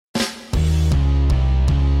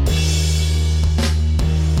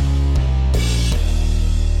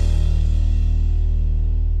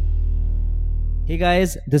Hey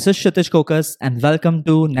guys, this is Kshitij Kokas and welcome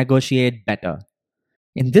to Negotiate Better.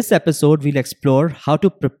 In this episode, we'll explore how to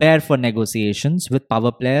prepare for negotiations with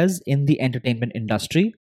power players in the entertainment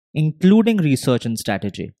industry, including research and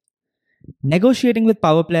strategy. Negotiating with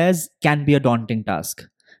power players can be a daunting task.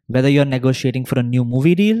 Whether you're negotiating for a new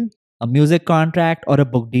movie deal, a music contract, or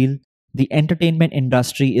a book deal, the entertainment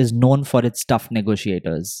industry is known for its tough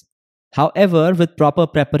negotiators. However, with proper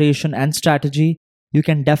preparation and strategy, you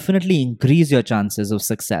can definitely increase your chances of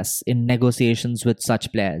success in negotiations with such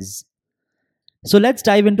players. So let's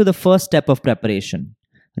dive into the first step of preparation: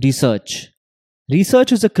 research.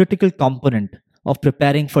 Research is a critical component of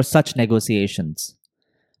preparing for such negotiations.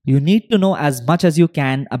 You need to know as much as you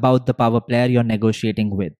can about the power player you're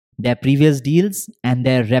negotiating with, their previous deals, and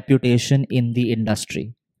their reputation in the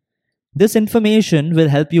industry. This information will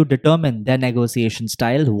help you determine their negotiation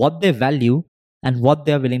style, what they value, and what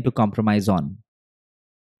they're willing to compromise on.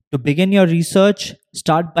 To begin your research,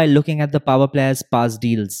 start by looking at the power player's past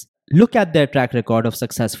deals. Look at their track record of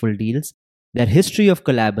successful deals, their history of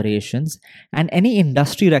collaborations, and any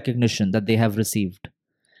industry recognition that they have received.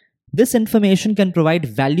 This information can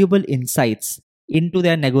provide valuable insights into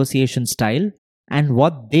their negotiation style and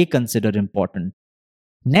what they consider important.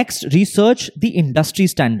 Next, research the industry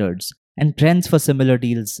standards and trends for similar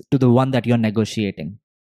deals to the one that you're negotiating.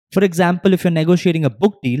 For example, if you're negotiating a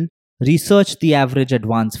book deal, research the average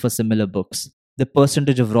advance for similar books, the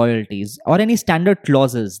percentage of royalties, or any standard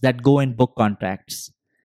clauses that go in book contracts.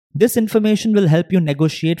 This information will help you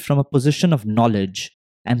negotiate from a position of knowledge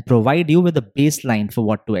and provide you with a baseline for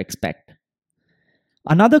what to expect.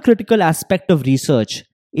 Another critical aspect of research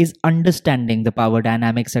is understanding the power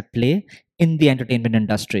dynamics at play in the entertainment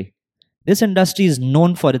industry. This industry is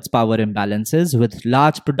known for its power imbalances, with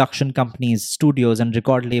large production companies, studios, and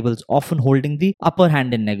record labels often holding the upper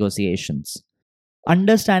hand in negotiations.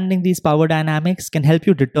 Understanding these power dynamics can help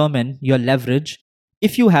you determine your leverage,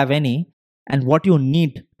 if you have any, and what you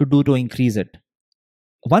need to do to increase it.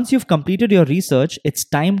 Once you've completed your research, it's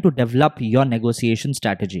time to develop your negotiation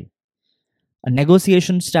strategy. A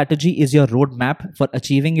negotiation strategy is your roadmap for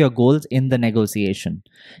achieving your goals in the negotiation.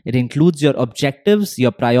 It includes your objectives,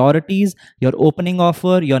 your priorities, your opening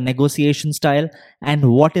offer, your negotiation style,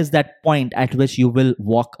 and what is that point at which you will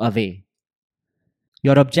walk away.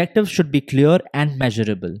 Your objectives should be clear and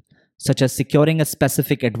measurable, such as securing a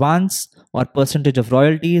specific advance or percentage of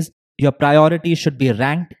royalties. Your priorities should be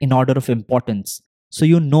ranked in order of importance, so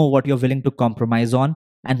you know what you're willing to compromise on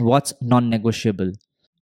and what's non-negotiable.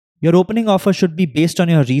 Your opening offer should be based on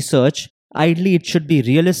your research. Ideally, it should be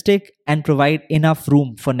realistic and provide enough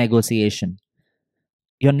room for negotiation.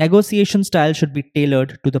 Your negotiation style should be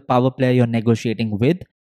tailored to the power player you're negotiating with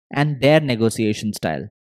and their negotiation style.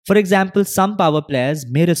 For example, some power players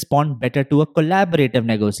may respond better to a collaborative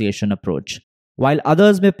negotiation approach, while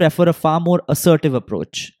others may prefer a far more assertive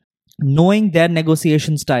approach. Knowing their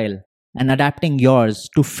negotiation style and adapting yours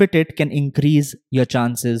to fit it can increase your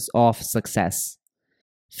chances of success.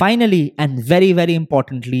 Finally, and very, very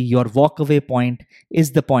importantly, your walkaway point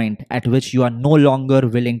is the point at which you are no longer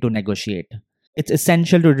willing to negotiate. It's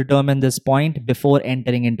essential to determine this point before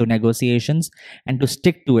entering into negotiations and to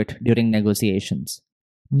stick to it during negotiations.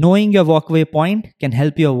 Knowing your walkaway point can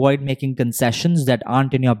help you avoid making concessions that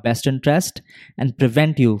aren't in your best interest and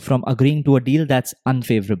prevent you from agreeing to a deal that's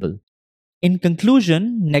unfavorable. In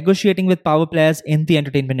conclusion, negotiating with power players in the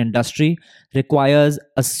entertainment industry requires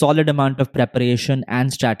a solid amount of preparation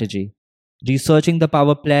and strategy. Researching the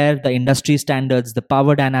power player, the industry standards, the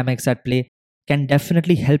power dynamics at play can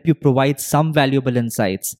definitely help you provide some valuable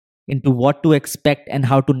insights into what to expect and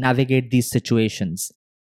how to navigate these situations.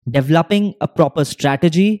 Developing a proper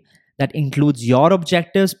strategy that includes your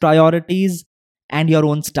objectives, priorities, and your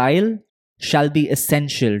own style shall be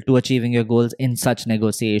essential to achieving your goals in such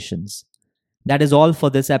negotiations. That is all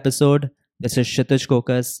for this episode. This is Kshitij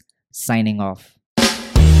Kokas signing off.